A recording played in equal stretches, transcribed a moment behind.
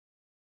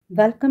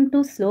Welcome to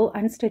Slow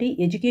and Steady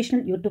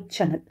Educational YouTube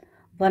channel.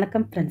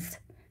 வணக்கம் friends.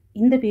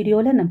 இந்த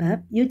வீடியோவில் நம்ம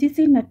UGC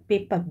NET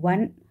Paper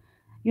 1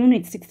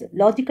 Unit 6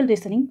 Logical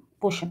Reasoning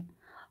portion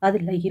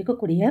அதில்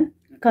இருக்கக்கூடிய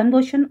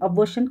Conversion,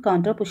 Obversion,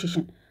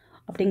 Contraposition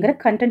அப்படிங்கிற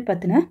content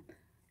பற்றின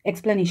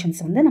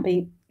explanations வந்து நம்ம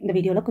இந்த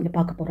வீடியோவில் கொஞ்சம்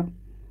பார்க்க போகிறோம்.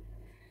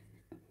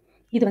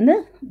 இது வந்து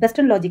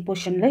Western Logic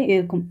portionல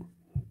இருக்கும்.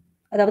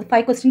 அதாவது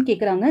 5 கொஸ்டின்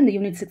கேட்குறாங்க இந்த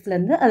யூனிட்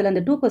 6லேருந்து. அதில்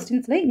அந்த 2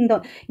 கொஸ்டின்ஸில்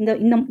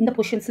இந்த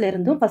பொசிஷன்ஸில்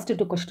இருந்தும் ஃபஸ்ட்டு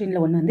 2 கொஸ்டினில்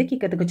ஒன்று வந்து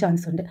கேட்கறதுக்கு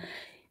சான்ஸ் உண்டு.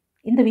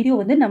 இந்த வீடியோ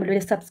வந்து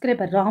நம்மளுடைய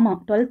சப்ஸ்கிரைபர் ராமா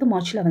 12th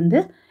மார்ச்சில் வந்து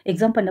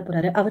எக்ஸாம் பண்ண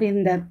போகிறாரு. அவர்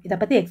இதை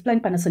பற்றி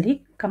எக்ஸ்பிளைன் பண்ண சொல்லி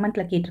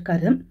கமெண்ட்டில்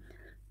கேட்டிருக்காரு.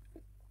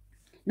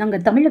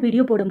 நாங்கள் தமிழில்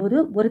வீடியோ போடும்போது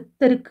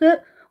ஒருத்தருக்கு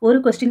ஒரு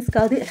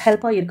கொஸ்டின்ஸ்க்காவது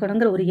ஹெல்ப்பாக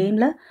இருக்கணுங்கிற ஒரு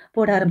எய்மில்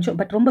போட ஆரம்பித்தோம்.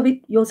 பட் ரொம்பவே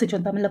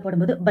யோசித்தோம் தமிழில்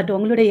போடும்போது. பட்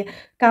உங்களுடைய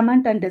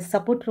கமெண்ட் அண்ட்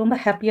சப்போர்ட் ரொம்ப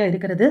ஹாப்பியாக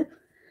இருக்கிறது.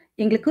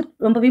 எங்களுக்கு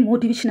ரொம்பவே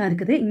மோட்டிவேஷனாக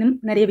இருக்குது இன்னும்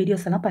நிறைய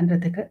வீடியோஸ் எல்லாம்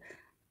பண்ணுறதுக்கு.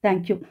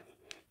 தேங்க்யூ.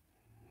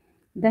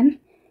 தென்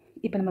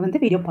இப்போ நம்ம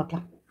வந்து வீடியோ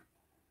பார்க்கலாம்.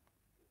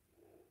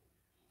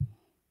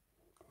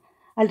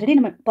 ஆல்ரெடி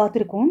நம்ம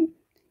பார்த்துருக்கோம்.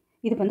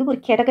 இது வந்து ஒரு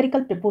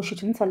கேட்டகரிக்கல்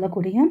ப்ரிப்போசிஷன்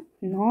சொல்லக்கூடிய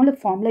 4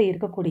 ஃபார்மில்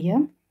இருக்கக்கூடிய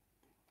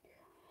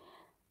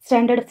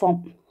ஸ்டாண்டர்ட்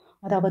ஃபார்ம்.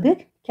 அதாவது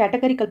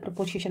கேட்டகரிக்கல்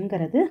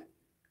ப்ரிப்போசிஷனுங்கிறது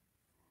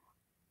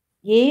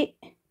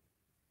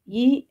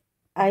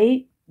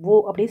AEIO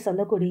அப்படி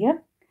சொல்லக்கூடிய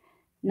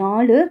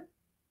 4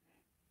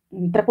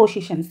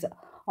 prepositions.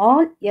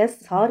 All S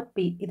R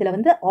B. இதில்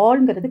வந்து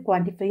ஆல்ங்கிறது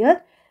குவான்டிஃபையர்,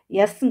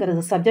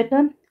 எஸ்ங்கிறது சப்ஜெக்ட்,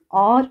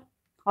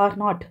 ஆர்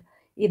நாட்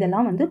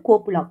இதெல்லாம் வந்து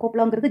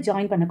கோப்புலாங்கிறது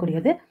ஜாயின்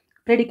பண்ணக்கூடியது,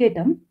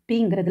 ப்ரெடிகேட்டம்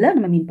பிங்கிறதுல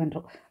நம்ம மீன்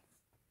பண்ணுறோம்.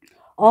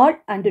 ஆல்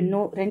அண்ட்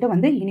நோ ரெண்டும்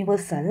வந்து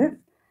universal.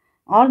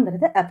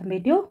 ஆல்ங்கிறது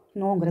affirmative,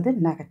 நோங்கிறது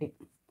negative.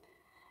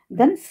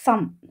 Then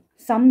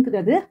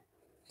சம்ங்கிறது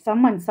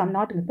some and some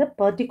நாட்ங்கிறது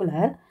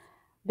particular.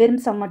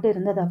 வெறும் சம் மட்டும்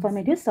இருந்தது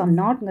அஃபர்மேட்டிவ், சம்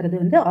நாட்ங்கிறது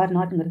வந்து ஆர்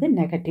நாட்ங்கிறது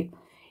நெகட்டிவ்.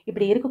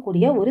 இப்படி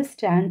இருக்கக்கூடிய ஒரு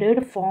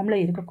ஸ்டாண்டர்டு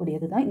ஃபார்மில்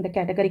இருக்கக்கூடியது தான் இந்த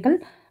கேட்டகரிக்கல்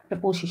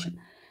ப்ரப்போசிஷன்.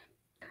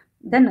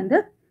 தென் வந்து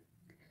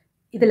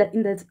இதில்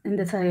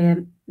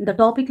இந்த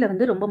டாப்பிக்கில்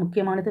வந்து ரொம்ப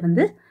முக்கியமானது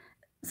வந்து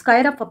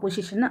ஸ்கொயர் ஆஃப்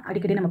ப்ரப்போசிஷன்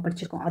அடிக்கடி நம்ம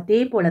படிச்சிருக்கோம்.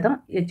 அதே போல தான்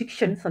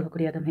எஜுக்ஷன்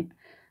சொல்லக்கூடியதுமே.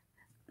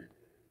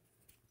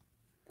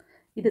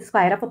 இது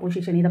ஸ்கொயர் ஆஃப்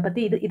ப்ரப்போசிஷன். இதை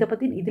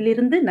பற்றி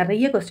இதிலிருந்து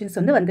நிறைய கொஸ்டின்ஸ்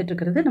வந்து வந்துட்டு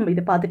இருக்கிறது. நம்ம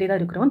இதை பார்த்துட்டே தான்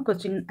இருக்கிறோம்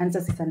கொஸ்டின்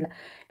ஆன்சர் சீசனில்.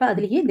 இப்போ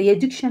அதுலேயே இந்த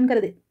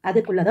எஜுக்ஷனுங்கிறது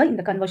அதுக்குள்ளே தான்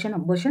இந்த கன்வர்ஷன்,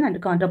 அப்வர்ஷன் அண்ட்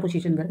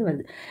கான்ட்ராபொசிஷனுங்கிறது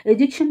வருது.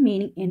 எஜுக்ஷன்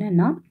மீனிங்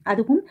என்னென்னா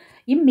அதுவும்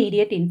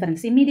இம்மீடியட்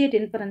இன்ஃபரன்ஸ். இம்மீடியட்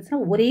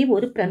இன்ஃபரன்ஸ்னால் ஒரே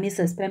ஒரு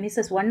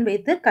ப்ரெமிசஸ் 1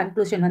 வைத்து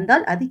கன்க்ளூஷன்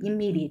வந்தால் அது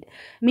இம்மீடியட்.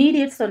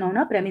 மீடியட்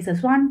சொன்னோன்னா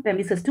ப்ரெமிசஸ் 1,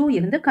 ப்ரெமிசஸ் 2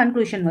 இருந்து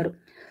கன்க்ளூஷன் வரும்.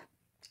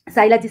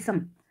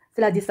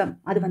 சிலாஜிசம்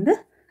அது வந்து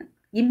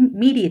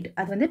இம்மீடியட்,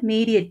 அது வந்து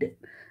மீடியட்.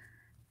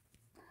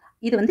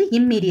 இது வந்து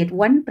இம்மீடியட்.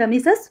 1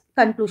 ப்ரெமிசஸ்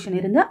கன்க்ளூஷன்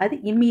இருந்தால் அது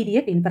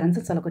இம்மீடியட்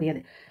இன்ஃபரன்ஸ் சொல்லக்கூடியது.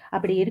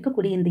 அப்படி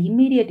இருக்கக்கூடிய இந்த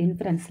immediate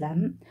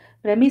இன்ஃபரன்ஸில்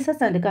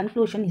premises and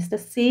conclusion is the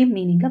same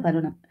மீனிங்கில்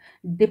வரணும்.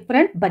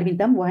 Different between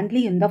them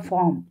only in the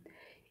form.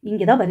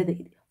 இங்கே தான் வருது.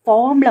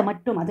 ஃபார்மில்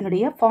மட்டும்,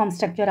 அதனுடைய ஃபார்ம்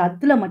ஸ்ட்ரக்சர்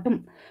அதில் மட்டும்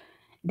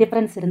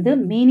டிஃப்ரென்ஸ் இருந்து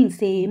மீனிங்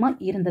சேமாக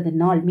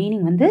இருந்ததுனால்,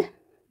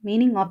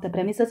 meaning of the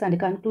premises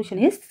and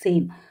conclusion is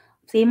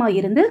சேமாக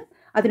இருந்து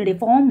அதனுடைய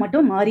ஃபார்ம்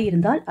மட்டும் மாறி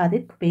இருந்தால்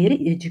அதுக்கு பேர்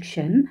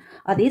எஜுக்ஷன்.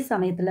 அதே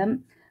சமயத்தில்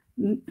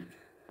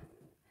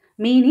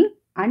மீனிங்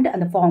அண்ட்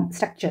அந்த ஃபார்ம்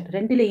ஸ்ட்ரக்சர்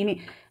ரெண்டுலேயுமே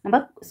நம்ம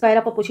square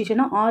of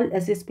ப்ரப்போசிஷனா all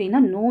எஸ்எஸ்பின்னா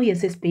no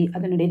SSP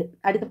அதனுடைய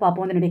அடுத்து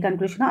பார்ப்போம். அதனுடைய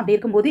கன்க்ளூஷனாக அப்படி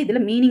இருக்கும்போது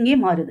இதில் மீனிங்கே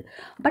மாறுது.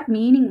 பட்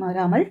மீனிங்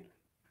மாறாமல்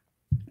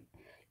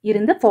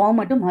இருந்த ஃபார்ம்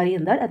மட்டும் மாறி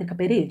இருந்தால் அதுக்கு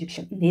பேர்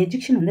எஜுக்ஷன். இந்த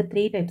எஜுக்ஷன் வந்து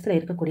 3 டைப்ஸில்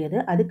இருக்கக்கூடியது.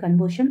 அது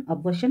கன்வர்ஷன்,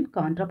 அப்வர்ஷன்,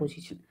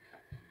 கான்ட்ராபொசிஷன்.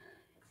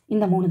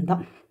 இந்த 3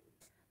 தான்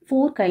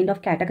 4 kind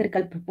of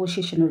categorical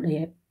ப்ரப்போசிஷனுடைய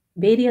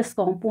various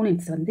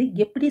components வந்து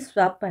எப்படி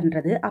ஸ்வாப்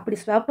பண்ணுறது, அப்படி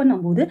ஸ்வாப்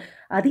பண்ணும்போது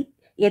அது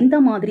எந்த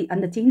மாதிரி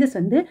அந்த சேஞ்சஸ்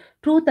வந்து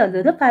ட்ரூத்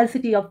அல்லது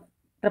ஃபால்சிட்டி ஆஃப்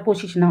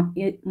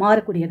ப்ரப்போசிஷனாக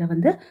மாறக்கூடியதை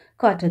வந்து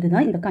காட்டுறது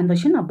தான் இந்த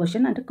கன்வர்ஷன்,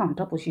 அப்வர்ஷன் அண்ட்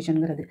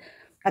கான்ட்ராபொசிஷனுங்கிறது.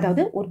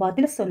 அதாவது ஒரு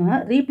வார்த்தையில்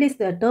சொன்னால் replace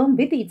the term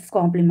with it's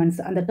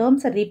compliments. அந்த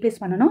டேர்ம்ஸை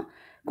ரீப்ளேஸ் பண்ணணும்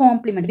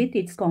காம்ப்ளிமெண்ட் வித்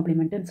இட்ஸ்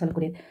காம்ப்ளிமெண்ட்னு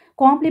சொல்லக்கூடியது.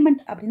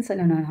 காம்ப்ளிமெண்ட் அப்படின்னு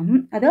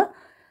சொல்லணும் அதை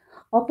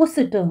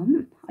ஆப்போசிட் டேர்ம்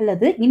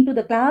அல்லது into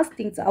the class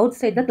things out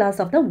side the class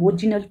of the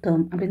original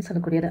term அப்படின்னு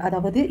சொல்லக்கூடியது.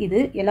 அதாவது இது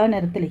எல்லா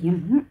நேரத்துலையும்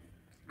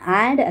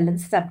ஆட் அல்லது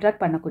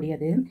சப்ட்ராக்ட்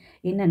பண்ணக்கூடியது.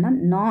 என்னென்னா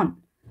நான்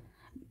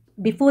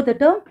பிஃபோர் த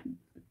டேர்ம்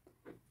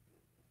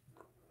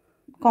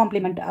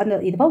காம்ப்ளிமெண்ட்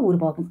அந்த இதுவாக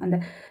உருவாகும். அந்த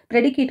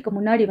ப்ரெடிகேட்டுக்கு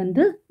முன்னாடி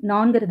வந்து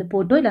நான்கிறது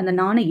போட்டோ இல்லை அந்த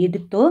நானை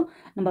எடுத்தோ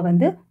நம்ம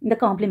வந்து இந்த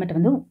காம்ப்ளிமெண்ட்டை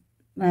வந்து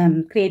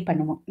க்ரியேட்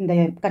பண்ணுவோம் இந்த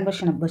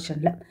conversion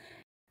அப்வர்ஷனில்.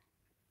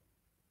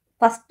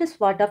 First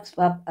Swat of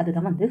swap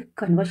அதுதான் வந்து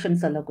கன்வர்ஷன்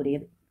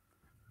சொல்லக்கூடியது.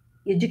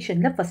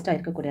 எஜுக்ஷனில் ஃபஸ்ட்டாக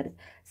இருக்கக்கூடியது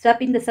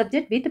ஸ்வாப் இந்த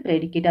சப்ஜெக்ட் வித்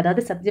ப்ரெடிகேட்.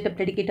 அதாவது சப்ஜெக்டை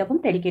ப்ரெடிகேட்டாகவும்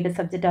ப்ரெடிகேட்டை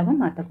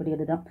சப்ஜெக்டாகவும்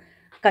மாற்றக்கூடியது தான்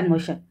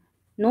conversion.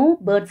 No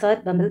birds R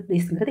bumble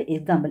பீஸ்ங்கிறது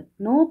example.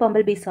 No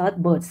bumble piece R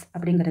birds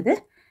அப்படிங்கிறது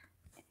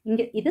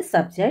இங்கே இது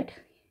சப்ஜெக்ட்,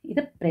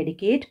 இது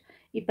ப்ரெடிகேட்.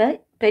 இப்போ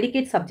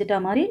ப்ரெடிகேட்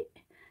சப்ஜெக்டாக மாறி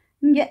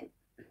இங்கே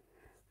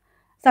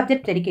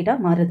சப்ஜெக்ட்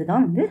ப்ரெடிகேட்டாக மாறுறது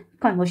தான் வந்து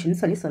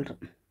கன்வர்ஷன் சொல்லி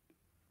சொல்கிறோம்.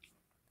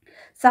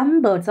 Some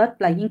birds are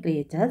flying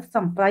creatures,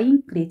 some flying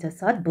creatures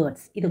are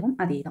birds. இதுவும்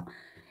அதே தான்.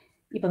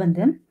 இப்போ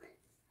வந்து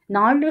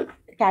 4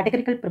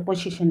 கேட்டகரிக்கல்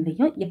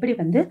ப்ரொபோசிஷன்லையும் எப்படி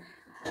வந்து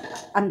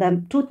அந்த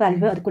ட்ரூத்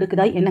வேல்யூ அது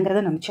கொடுக்குதா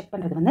என்னங்கிறத நம்ம செக்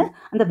பண்ணுறது வந்து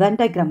அந்த வென்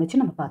டயக்ராம்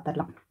வச்சு நம்ம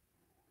பார்த்துடலாம்.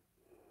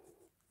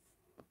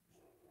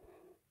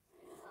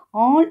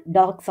 ஆல்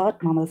டாக்ஸ் ஆர்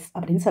mammals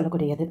அப்படின்னு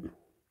சொல்லக்கூடியது.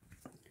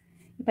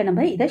 இப்போ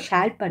நம்ம இதை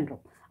ஷேட்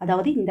பண்ணுறோம்.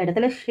 அதாவது இந்த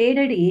இடத்துல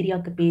ஷேடட்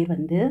ஏரியாவுக்கு பேர்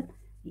வந்து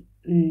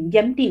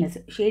எம்டினஸ்.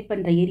 ஷேட்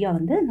பண்ணுற ஏரியா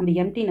வந்து நம்ம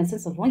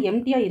எம்டினஸ்ன்னு சொல்லுவோம்.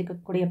 எம்டியாக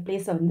இருக்கக்கூடிய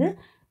பிளேஸை வந்து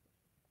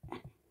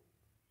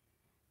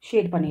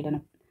ஷேட்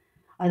பண்ணிடணும்.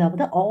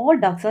 அதாவது ஆல்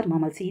டாக்ஸ் ஆர்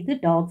mammals. இது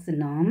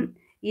டாக்ஸ்னா,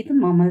 இது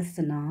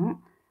மமல்ஸ்னா,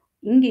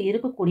 இங்கே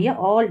இருக்கக்கூடிய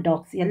ஆல்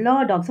டாக்ஸ் எல்லா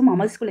டாக்ஸும்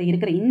மமல்ஸ்குள்ளே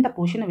இருக்கிற இந்த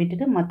போர்ஷனை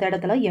விட்டுட்டு மற்ற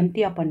இடத்துல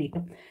எம்டியாக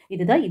பண்ணிட்டோம்.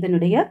 இதுதான்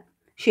இதனுடைய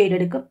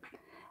ஷேடடுக்கு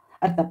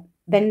அர்த்தம்.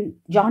 தென்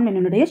ஜான்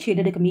மென்னனுடைய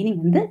ஷேடடுக்கு மீனிங்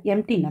வந்து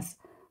எம்டினஸ்.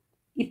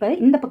 இப்போ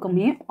இந்த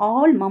பக்கமே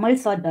ஆல்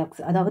மமல்ஸ் ஆர்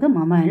டாக்ஸ், அதாவது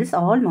மமல்ஸ்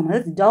ஆல்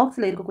மமல்ஸ்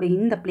டாக்ஸில் இருக்கக்கூடிய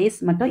இந்த பிளேஸ்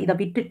மட்டும் இதை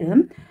விட்டுட்டு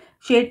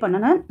ஷேட்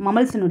பண்ணனா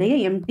மமல்ஸினுடைய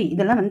எம்டி,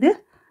 இதெல்லாம் வந்து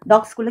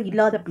டாக்ஸ்குள்ளே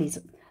இல்லாத பிளேஸ்.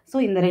 ஸோ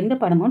இந்த 2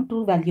 படமும் ட்ரூ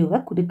வேல்யூவை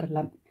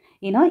கொடுக்கலாம்.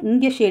 ஏன்னா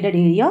இங்கே ஷேடட்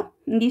ஏரியா,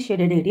 இங்கே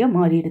ஷேடட் ஏரியா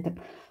மாறிடுது.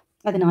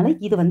 அதனால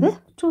இது வந்து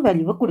ட்ரூ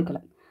வேல்யூவை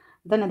கொடுக்கலாம்.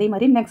 தென் அதே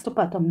மாதிரி நெக்ஸ்ட்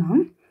பார்த்தோம்னா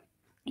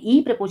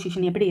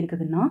ப்ரொபோசிஷன் எப்படி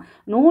இருக்குதுன்னா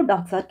நோ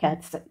டாக்ஸ் ஆர்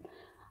கேட்ஸ்.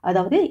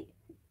 அதாவது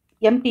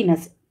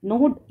எம்டினஸ் நோ,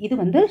 இது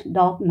வந்து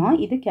டாக்னா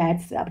இது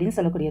கேட்ஸ் அப்படின்னு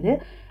சொல்லக்கூடியது.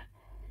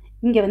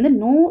 இங்கே வந்து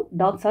no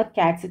tax R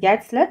Gates,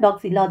 கேட்ஸில்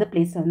tax இல்லாத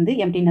பிளேஸை வந்து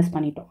எம்டினஸ்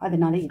பண்ணிட்டோம்.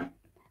 அதனால இது.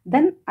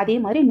 தென் அதே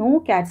மாதிரி நோ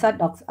கேட்ஸ் ஆர்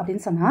டாக்ஸ்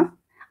அப்படின்னு சொன்னால்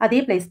அதே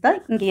பிளேஸ் தான்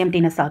இங்கே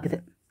எம்டினஸ் ஆகுது.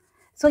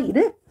 ஸோ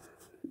இது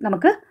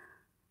நமக்கு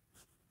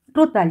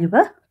ட்ரூத்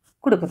வேல்யூவை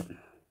கொடுக்குது.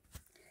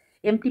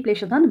 எம்டி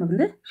பிளேஸை தான் நம்ம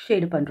வந்து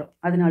ஷேடு பண்ணுறோம்.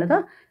 அதனால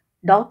தான்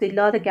டாக்ஸ்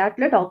இல்லாத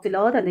கேட்டில் டாக்ஸ்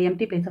இல்லாத அந்த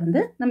எம்டி பிளேஸை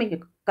வந்து நம்ம இங்கே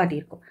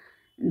காட்டியிருக்கோம்.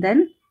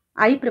 தென்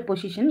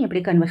ப்ரொபோசிஷன் எப்படி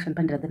கன்வர்ஷன்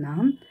பண்ணுறதுன்னா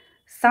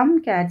சம்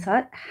கேட்ஸ்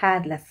ஆர்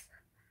ஹேர்லெஸ்.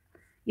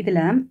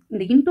 இதில்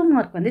இந்த இன்டூ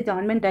மார்க் வந்து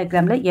ஜான்மென்ட்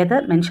டயக்ராமில் எதை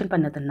மென்ஷன்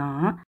பண்ணுதுன்னா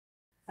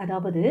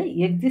அதாவது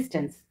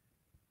எக்ஸிஸ்டன்ஸ்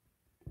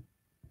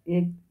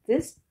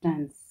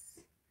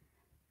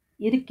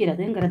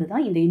இருக்கிறதுங்கிறது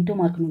தான் இந்த இன்டூ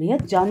மார்க்கினுடைய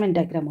ஜான்மென்ட்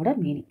டயக்ராமோட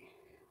மீனிங்.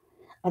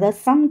 அதாவது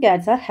some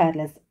Gates R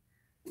hairless,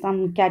 some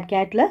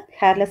கேட்டில்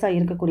ஹேர்லெஸ்ஸாக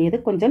இருக்கக்கூடியது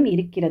கொஞ்சம்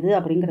இருக்கிறது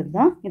அப்படிங்கிறது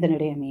தான்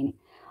இதனுடைய மீனிங்.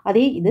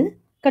 அதே இது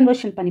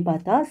கன்வர்ஷன் பண்ணி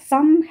பார்த்தா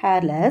சம்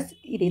ஹேர்லெஸ்,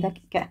 இதே தான்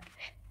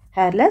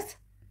hairless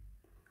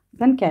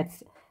then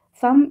Gates.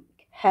 Some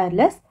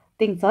hairless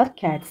things are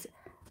Gates.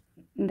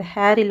 இந்த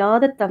ஹேர்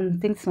இல்லாத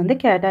திங்ஸ் வந்து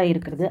கேட்டாக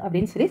இருக்கிறது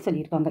அப்படின்னு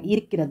சொல்லியிருக்காங்க.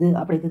 இருக்கிறது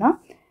அப்படி தான்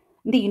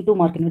இந்த இன்டூ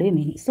மார்க்கினுடைய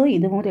மீனிங். ஸோ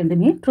இதுவும்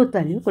ரெண்டுமே ட்ரூத்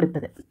வேல்யூ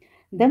கொடுத்தது.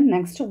 Then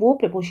next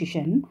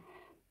proposition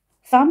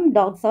some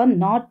tax R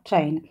not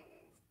drain.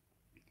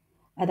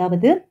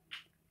 அதாவது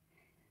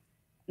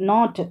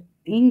நாட்,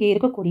 இங்கே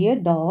இருக்கக்கூடிய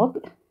டாக்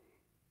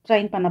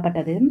ட்ரைன்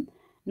பண்ணப்பட்டது.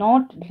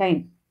 நாட்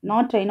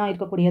ட்ரைனாக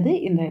இருக்கக்கூடியது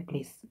இந்த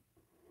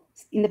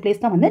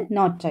பிளேஸ் தான் வந்து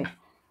நாட் ட்ரைன்.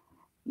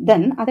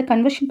 தென் அதை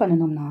கன்வர்ஷன்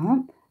பண்ணணும்னா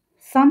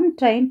some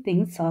drain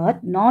things are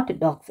not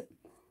tax.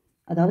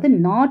 அதாவது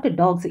நாட்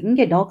டாக்ஸ்,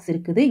 இங்கே டாக்ஸ்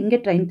இருக்குது, இங்கே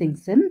ட்ரைன்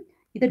திங்ஸு,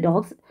 இது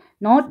டாக்ஸ்.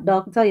 நாட்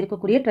டாக்ஸாக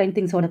இருக்கக்கூடிய ட்ரைன்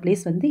திங்ஸோட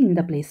பிளேஸ் வந்து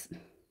இந்த பிளேஸ்.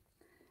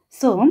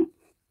 ஸோ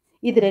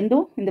இது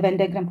ரெண்டும் இந்த வென்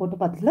டயக்ராம் போட்டு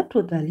பார்த்ததுல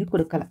ட்ரூத் வேல்யூ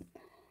கொடுக்கலாம்.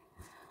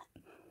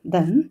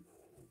 Then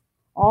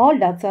all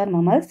tax R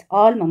mammals,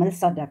 all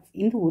mammals R tax.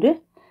 இந்த ஒரு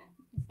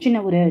சின்ன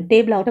ஒரு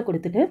டேபிளாக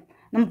கொடுத்துட்டு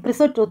நம்ம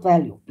ப்ரிசர்வ் ட்ரூத்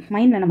வேல்யூ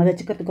மைண்டில் நம்ம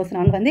வச்சுக்கிறதுக்கோசம்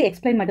நாங்கள் வந்து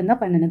எக்ஸ்பிளைன் மட்டும்தான்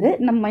பண்ணினது.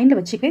 நம்ம மைண்டில்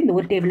வச்சுக்க இந்த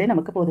ஒரு டேபிளே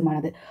நமக்கு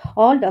போதுமானது.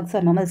 ஆல் டாக்ஸ்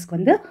ஆர் mammals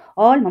வந்து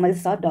ஆல்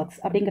mammals ஆர் டாக்ஸ்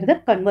அப்படிங்கிறத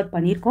கன்வெர்ட்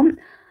பண்ணியிருக்கோம்.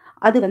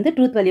 அது வந்து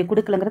ட்ரூத் வேல்யூ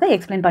கொடுக்கலங்கிறத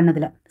எக்ஸ்பிளைன்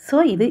பண்ணதில்லை. ஸோ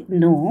இது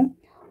நோ.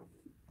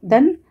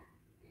 தென்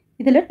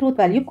இதில்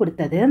ட்ரூத் வேல்யூ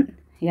கொடுத்தது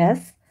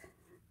எஸ்,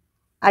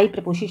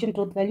 ப்ரொபோசிஷன்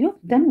ட்ரூத் வேல்யூ,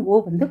 தென் ஓ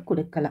வந்து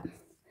கொடுக்கலாம்.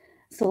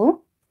 ஸோ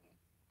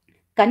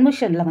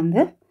கன்வர்ஷனில்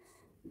வந்து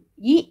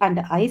இ அண்ட்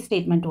ஐ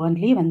ஸ்டேட்மெண்ட்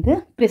ஒன்லி வந்து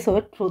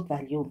ப்ரிசர்வ் ட்ரூத்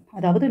வேல்யூ.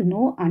 அதாவது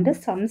நோ அண்டு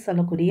சம்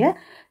சொல்லக்கூடிய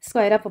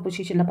ஸ்கொயர் ஆஃப்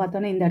பொசிஷனில்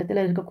பார்த்தோன்னா இந்த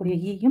இடத்துல இருக்கக்கூடிய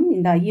ஈயும்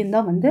இந்த ஐயும்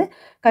தான் வந்து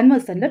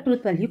கன்வர்ஷனில்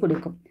ட்ரூத் வேல்யூ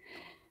கொடுக்கும்.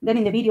 தென்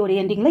இந்த வீடியோட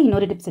எண்டிங்கில்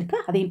இன்னொரு டிப்ஸ்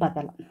இருக்குது, அதையும்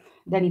பார்த்தலாம்.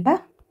 தென் இப்போ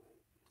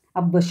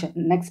அப்வர்ஷன்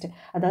நெக்ஸ்ட்,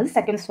 அதாவது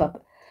second swap.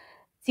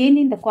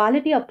 Changing the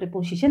quality of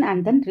preposition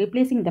and then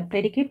replacing the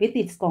predicate with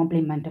it's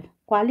complement.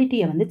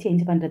 குவாலிட்டியை வந்து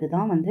சேஞ்ச் பண்ணுறது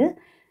தான் வந்து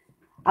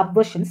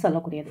அப்வர்ஷன்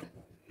சொல்லக்கூடியது.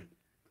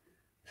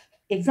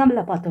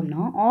 எக்ஸாம்பிளில்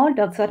பார்த்தோம்னா ஆல்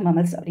டாக்ஸ் ஆர்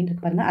mammals அப்படின்றது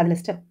பாருங்கள். அதில்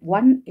ஸ்டெப்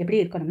 1 எப்படி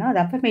இருக்கணும்னா அது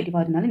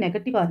அஃபர்மேட்டிவாக இருந்தாலும்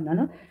நெகட்டிவாக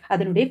இருந்தாலும்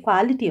அதனுடைய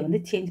குவாலிட்டியை வந்து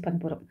சேஞ்ச் பண்ண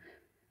போகிறோம்.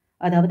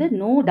 அதாவது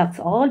no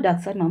tax, all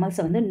tax R mammals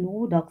வந்து no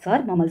tax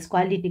R mammals.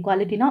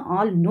 குவாலிட்டினா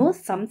all know,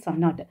 some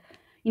not.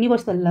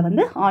 யூனிவர்சலில்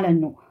வந்து ஆல்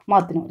அண்ட் நோ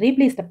மாற்றணும்.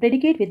 Replace the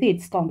predicate with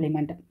it's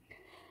complement.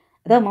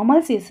 அதாவது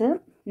mammals இஸ்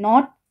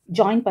நாட்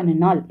ஜாயின்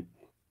பண்ணினால்,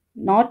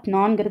 நாட்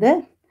நான்கிறத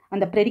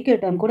அந்த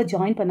ப்ரெடிகேட் டேர்ம் கூட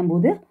ஜாயின்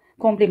பண்ணும்போது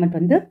complement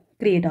வந்து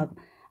create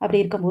ஆகும்.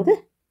 அப்படி இருக்கும்போது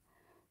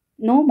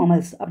நோ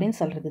mammals அப்படின்னு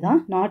சொல்கிறது தான்.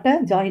 நாட்டை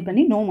ஜாயின்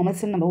பண்ணி நோ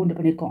mammals நம்ம உண்டு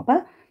பண்ணியிருக்கோம். அப்போ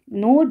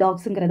நோ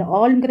டாக்ஸுங்கிறது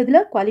ஆல்ங்கிறதுல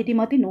குவாலிட்டி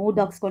மாற்றி நோ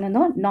டாக்ஸ் கொண்டு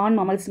வந்தோம். நான்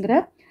mammals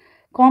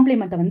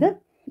காம்ப்ளிமெண்ட்டை வந்து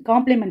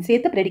காம்ப்ளிமெண்ட்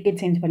சேர்த்து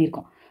ப்ரெடிகேட் சேஞ்ச்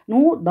பண்ணியிருக்கோம்.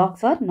 நோ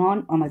டாக்ஸ் ஆர்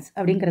நான் mammals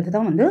அப்படிங்கிறது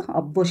தான் வந்து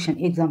அப்வர்ஷன்.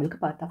 எக்ஸாம்பிளுக்கு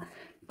பார்த்தா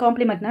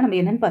காம்ப்ளிமெண்ட்னா நம்ம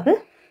என்னென்னு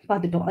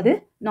பார்த்துட்டோம். அது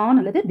நான்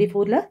அல்லது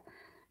பிஃபோரில்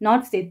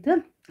நாட் சேர்த்து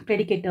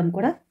ப்ரெடிகேட் டேர்ம்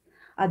கூட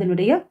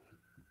அதனுடைய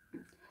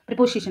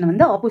ப்ரிப்போசிஷனை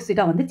வந்து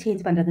ஆப்போசிட்டாக வந்து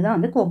சேஞ்ச் பண்ணுறது தான்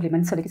வந்து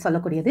காம்ப்ளிமெண்ட்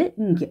சொல்லக்கூடியது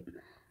இங்கே.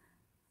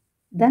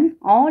 Then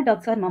all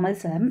tax R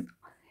mammals,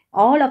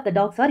 all of the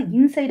tax are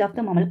inside of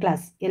the மமல்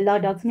class. எல்லா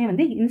டாக்ஸுமே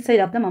வந்து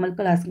இன்சைட் ஆஃப் த மமல்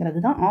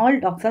கிளாஸ்ங்கிறது தான் all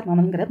tax R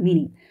மமல்ங்கிற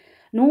meaning.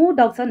 No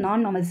tax R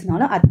நான்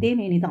மமல்ஸ்னாலும் அதே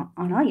மீனிங் தான்.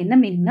 ஆனால் என்ன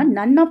மீனிங்னா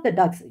நன் ஆஃப் த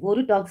டாக்ஸ்,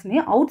 ஒரு டாக்ஸுமே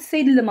அவுட்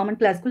சைடில் மமல்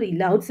கிளாஸ்க்குள்ளே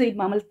இல்லை, அவுட் சைட்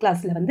மமல்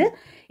கிளாஸில் வந்து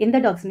எந்த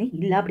டாக்ஸுமே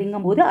இல்லை.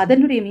 அப்படிங்கும்போது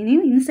அதனுடைய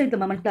மீனிங் இன்சைட் த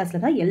மமல்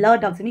கிளாஸில் தான் எல்லா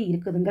டாக்ஸுமே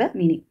இருக்குதுங்கிற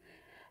மீனிங்.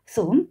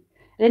 ஸோ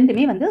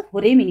ரெண்டுமே வந்து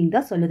ஒரே மீனிங்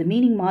தான் சொல்லுது.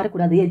 மீனிங்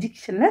மாறக்கூடாது,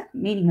 எஜுகேஷனில்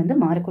மீனிங் வந்து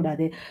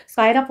மாறக்கூடாது.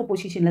 ஸ்கொயர் ஆஃப்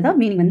பொசிஷனில் தான்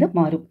மீனிங் வந்து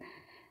மாறும்.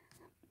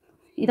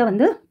 இதை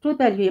வந்து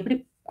ட்ரூத் வேல்யூ எப்படி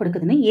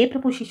கொடுக்குதுன்னு ஏ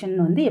ப்ரொபோசிஷன்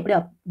வந்து எப்படி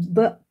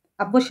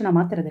அப்வர்ஷனாக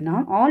மாற்றுறதுன்னா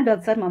ஆல்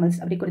டாக்ஸ் ஆர் மமல்ஸ்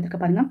அப்படி கொடுத்துருக்க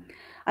பாருங்கள்.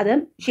 அதை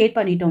ஷேட்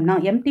பண்ணிட்டோம்னா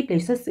எம்டி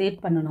பிளேஸை ஷேட்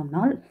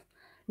பண்ணணும்னா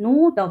நோ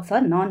டாக்ஸ்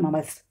ஆர் நான்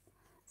மமல்ஸ்.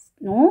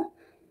 நோ,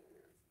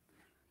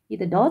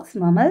 இது டாக்ஸ்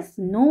மமல்ஸ்,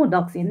 நோ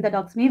டாக்ஸ், எந்த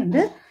டாக்ஸுமே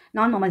வந்து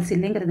நான் மமல்ஸ்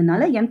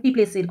இல்லைங்கிறதுனால எம்டி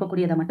பிளேஸ்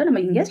இருக்கக்கூடியதை மட்டும்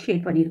நம்ம இங்கே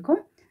ஷேட்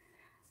பண்ணியிருக்கோம்.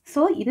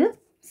 ஸோ இது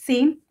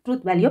சேம்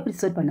ட்ரூத் வேல்யூ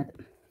ப்ரிசர்வ் பண்ணுது.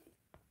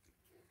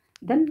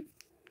 தென்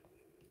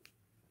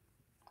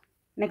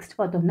நெக்ஸ்ட்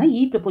பார்த்தோம்னா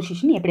இ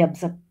ப்ரொபோசிஷன் எப்படி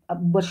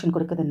அப்வர்ஷன்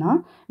கொடுக்குதுன்னா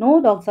நோ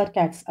டாக்ஸ் ஆர்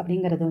கேட்ஸ்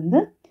அப்படிங்கிறது வந்து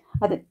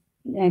அது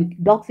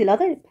டாக்ஸ்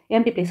இல்லாத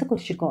எம்டி பிளேஸை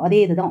குறிச்சிருக்கோம். அதே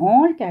இதுதான்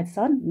all Gates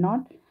R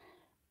not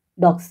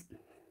tax.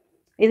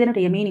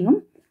 இதனுடைய மீனிங்கும்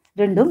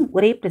ரெண்டும்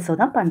ஒரே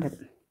ப்ரிசர்வ் தான் பண்ணுறது.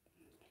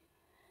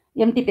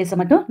 எம்டி பிளேஸை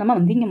மட்டும் நம்ம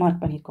வந்து இங்கே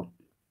மார்க் பண்ணியிருக்கோம்.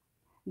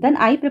 தென்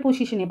ஐ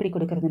ப்ரொபோசிஷன் எப்படி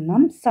கொடுக்குறதுன்னா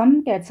சம்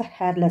கேட்ஸ் ஆர்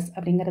ஹேர்லெஸ்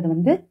அப்படிங்கிறது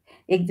வந்து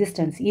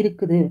எக்ஸிஸ்டன்ஸ்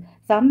இருக்குது,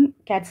 சம்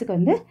கேட்ஸுக்கு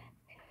வந்து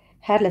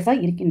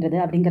ஹேர்லெஸ்ஸாக இருக்கின்றது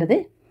அப்படிங்கிறது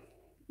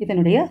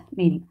இதனுடைய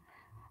மீனிங்.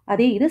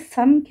 அதே இது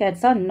சம்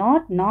கேட்ஸ் ஆர்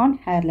நாட் நான்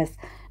ஹேர்லெஸ்,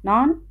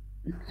 நான்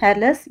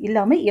ஹேர்லெஸ்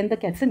இல்லாமல் எந்த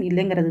கேட்ஸும்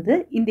இல்லைங்கிறது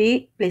இந்த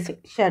பிளேஸ்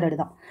ஷேடட்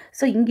தான்.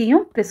 ஸோ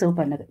இங்கேயும் ப்ரிசர்வ்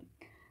பண்ணுது.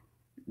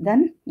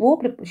 தென் ஓ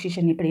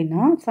ப்ரொபோசிஷன்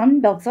எப்படின்னா some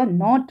tax R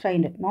not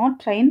trained, not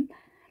drain,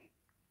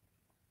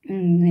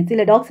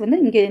 சில டாக்ஸ் வந்து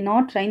இங்கே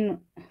நாட் ட்ரைன்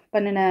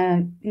பண்ணின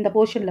இந்த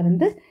போர்ஷனில்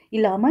வந்து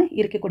இல்லாமல்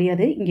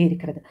இருக்கக்கூடியது இங்கே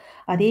இருக்கிறது.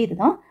 அதே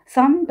இதுதான்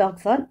சம்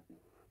டாக்ஸ் ஆர்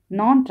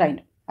நான்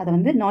ட்ரைன்டு, அதை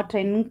வந்து நாட்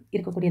ட்ரைன்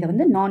இருக்கக்கூடியதை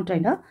வந்து நான்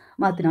ட்ரைண்டாக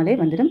மாற்றினாலே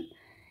வந்துடும்.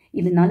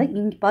 இதனால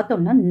இங்கே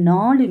பார்த்தோம்னா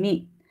நாலுமே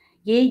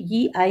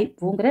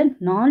ஏஇஐஓங்கிற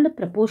 4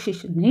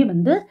 ப்ரொபோசிஷனே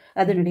வந்து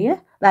அதனுடைய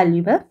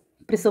வேல்யூவை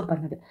ப்ரிசர்வ்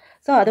பண்ணுது.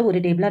 ஸோ அதை ஒரு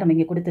டேபிளாக நம்ம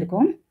இங்கே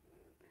கொடுத்துருக்கோம்.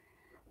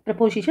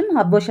 Proposition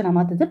அப்வர்ஷனாக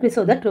மாற்றுது,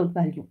 preserve the truth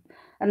value.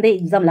 அந்த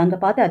எக்ஸாம்பிள் அங்கே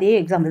பார்த்து அதே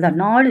எக்ஸாம்பிள் தான்,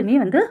 நாலுமே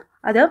வந்து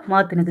அதை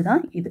மாற்றினது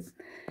தான் இது.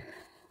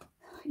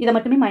 இதை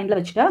மட்டுமே மைண்டில்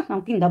வச்சுட்டா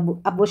நமக்கு இந்த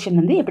அப்வர்ஷன்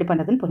வந்து எப்படி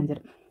பண்ணுறதுன்னு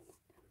புரிஞ்சிடும்.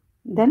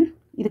 தென்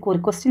இதுக்கு ஒரு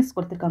கொஸ்டின்ஸ்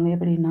கொடுத்துருக்காங்க.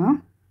 எப்படின்னா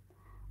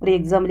ஒரு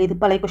எக்ஸாம்பிள், இது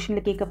பழைய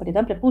கொஸ்டினில் கேட்கப்பட்டு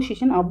தான்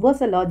proposition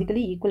அப்வர்ஸ்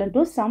logically equal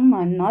to some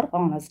and R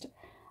honest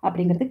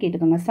அப்படிங்கிறது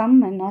கேட்டுக்கோங்க. சம்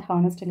அண்ட் ஆர்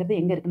ஹானஸ்ட்ங்கிறது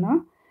எங்கே இருக்குன்னா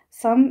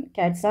சம்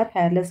கேட்ஸ் ஆர்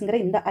ஹேர்லெஸ்ங்கிற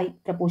இந்த ஐ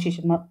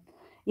ப்ரொபோசிஷன்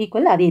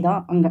ஈக்குவல் அதே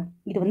தான் அங்கே.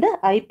 இது வந்து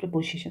ஐ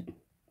ப்ரொபோசிஷன்.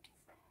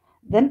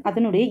 தென்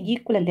அதனுடைய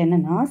ஈக்குவலண்ட்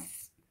என்னன்னா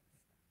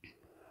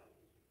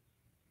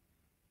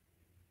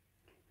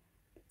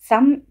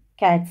சம்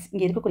கேட்ஸ்,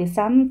 இங்கே இருக்கக்கூடிய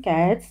சம்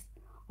கேட்ஸ்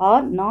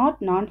ஆர் நாட்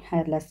நான்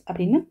ஹேர்லெஸ்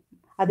அப்படின்னு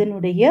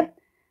அதனுடைய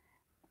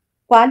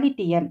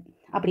குவாலிட்டியை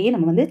அப்படியே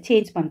நம்ம வந்து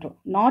சேஞ்ச் பண்ணுறோம்.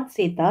 நாட்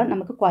சேர்த்தா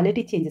நமக்கு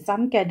குவாலிட்டி சேஞ்ச்,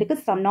 சம் கேட்டுக்கு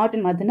சம்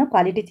நாட்னு மாதிரினா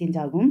குவாலிட்டி சேஞ்ச்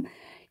ஆகும்.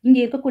 இங்கே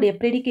இருக்கக்கூடிய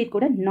ப்ரெடிகேட்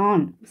கூட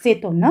நான்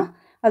சேர்த்தோம்னா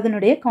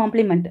அதனுடைய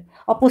காம்ப்ளிமெண்ட்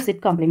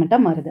ஆப்போசிட்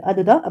காம்ப்ளிமெண்ட்டாக மாறுது,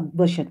 அதுதான்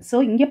அப்வர்ஷன். ஸோ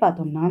இங்கே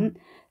பார்த்தோம்னா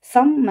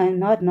some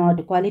are not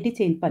quality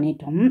change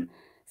பண்ணிட்டோம்,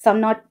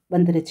 சம் நாட்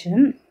வந்துருச்சு.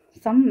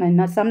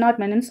 சம் நாட்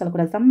மென்னு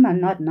சொல்லக்கூடாது, சம்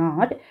ஆர்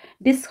நாட்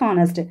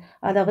டிஸ்ஹானஸ்ட்,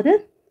 அதாவது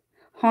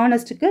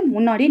ஹானஸ்ட்டுக்கு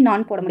முன்னாடி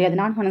நான் போட முடியாது,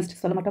 நான் ஹானஸ்ட்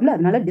சொல்ல மாட்டோம்ல,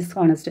 அதனால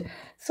டிஸ்ஹானஸ்ட்.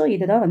 ஸோ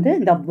இதுதான் வந்து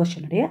இந்த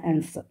அப்வர்ஷனுடைய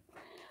ஆன்சர்.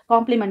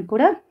 காம்ப்ளிமெண்ட்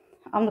கூட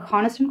அவங்க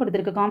ஹானஸ்ட்னு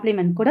கொடுத்துருக்க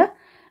காம்ப்ளிமெண்ட் கூட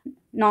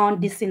நான்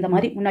டிஸ் இந்த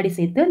மாதிரி முன்னாடி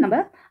சேர்த்து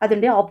நம்ம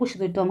அதனுடைய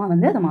ஆப்போசிட் டேர்மாக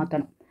வந்து அதை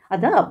மாற்றணும்,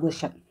 அதுதான்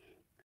அப்வர்ஷன்.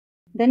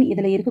 தென்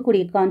இதில்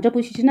இருக்கக்கூடிய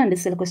கான்ட்ரபொசிஷன்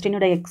அண்ட் சில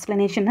கொஸ்டினோட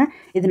எக்ஸ்ப்ளனேஷனை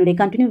இதனுடைய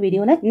கண்டினியூ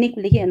வீடியோவில்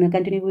இன்னைக்குள்ளேயே அந்த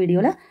கண்டினியூ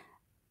வீடியோவில்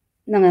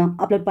நாங்கள்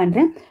அப்லோட்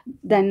பண்ணுறேன்.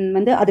 தென்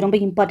வந்து அது ரொம்ப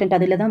இம்பார்ட்டண்ட்.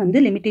 அதில் தான் வந்து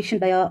limitation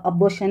by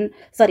அப்வர்ஷன்,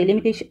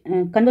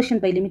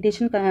 conversion by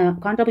limitation,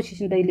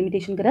 கான்ட்ரபொசிஷன் by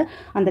லிமிட்டேஷனுங்கிற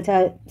அந்த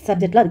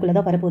சப்ஜெக்டில் அதுக்குள்ளே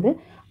தான் வரப்போகுது.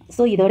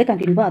 ஸோ இதோட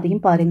கண்டினியூவாக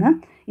அதையும் பாருங்கள்.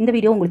 இந்த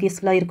வீடியோ உங்களுக்கு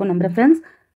யூஸ்ஃபுல்லாக இருக்கும் நம்புகிறேன் ஃப்ரெண்ட்ஸ்.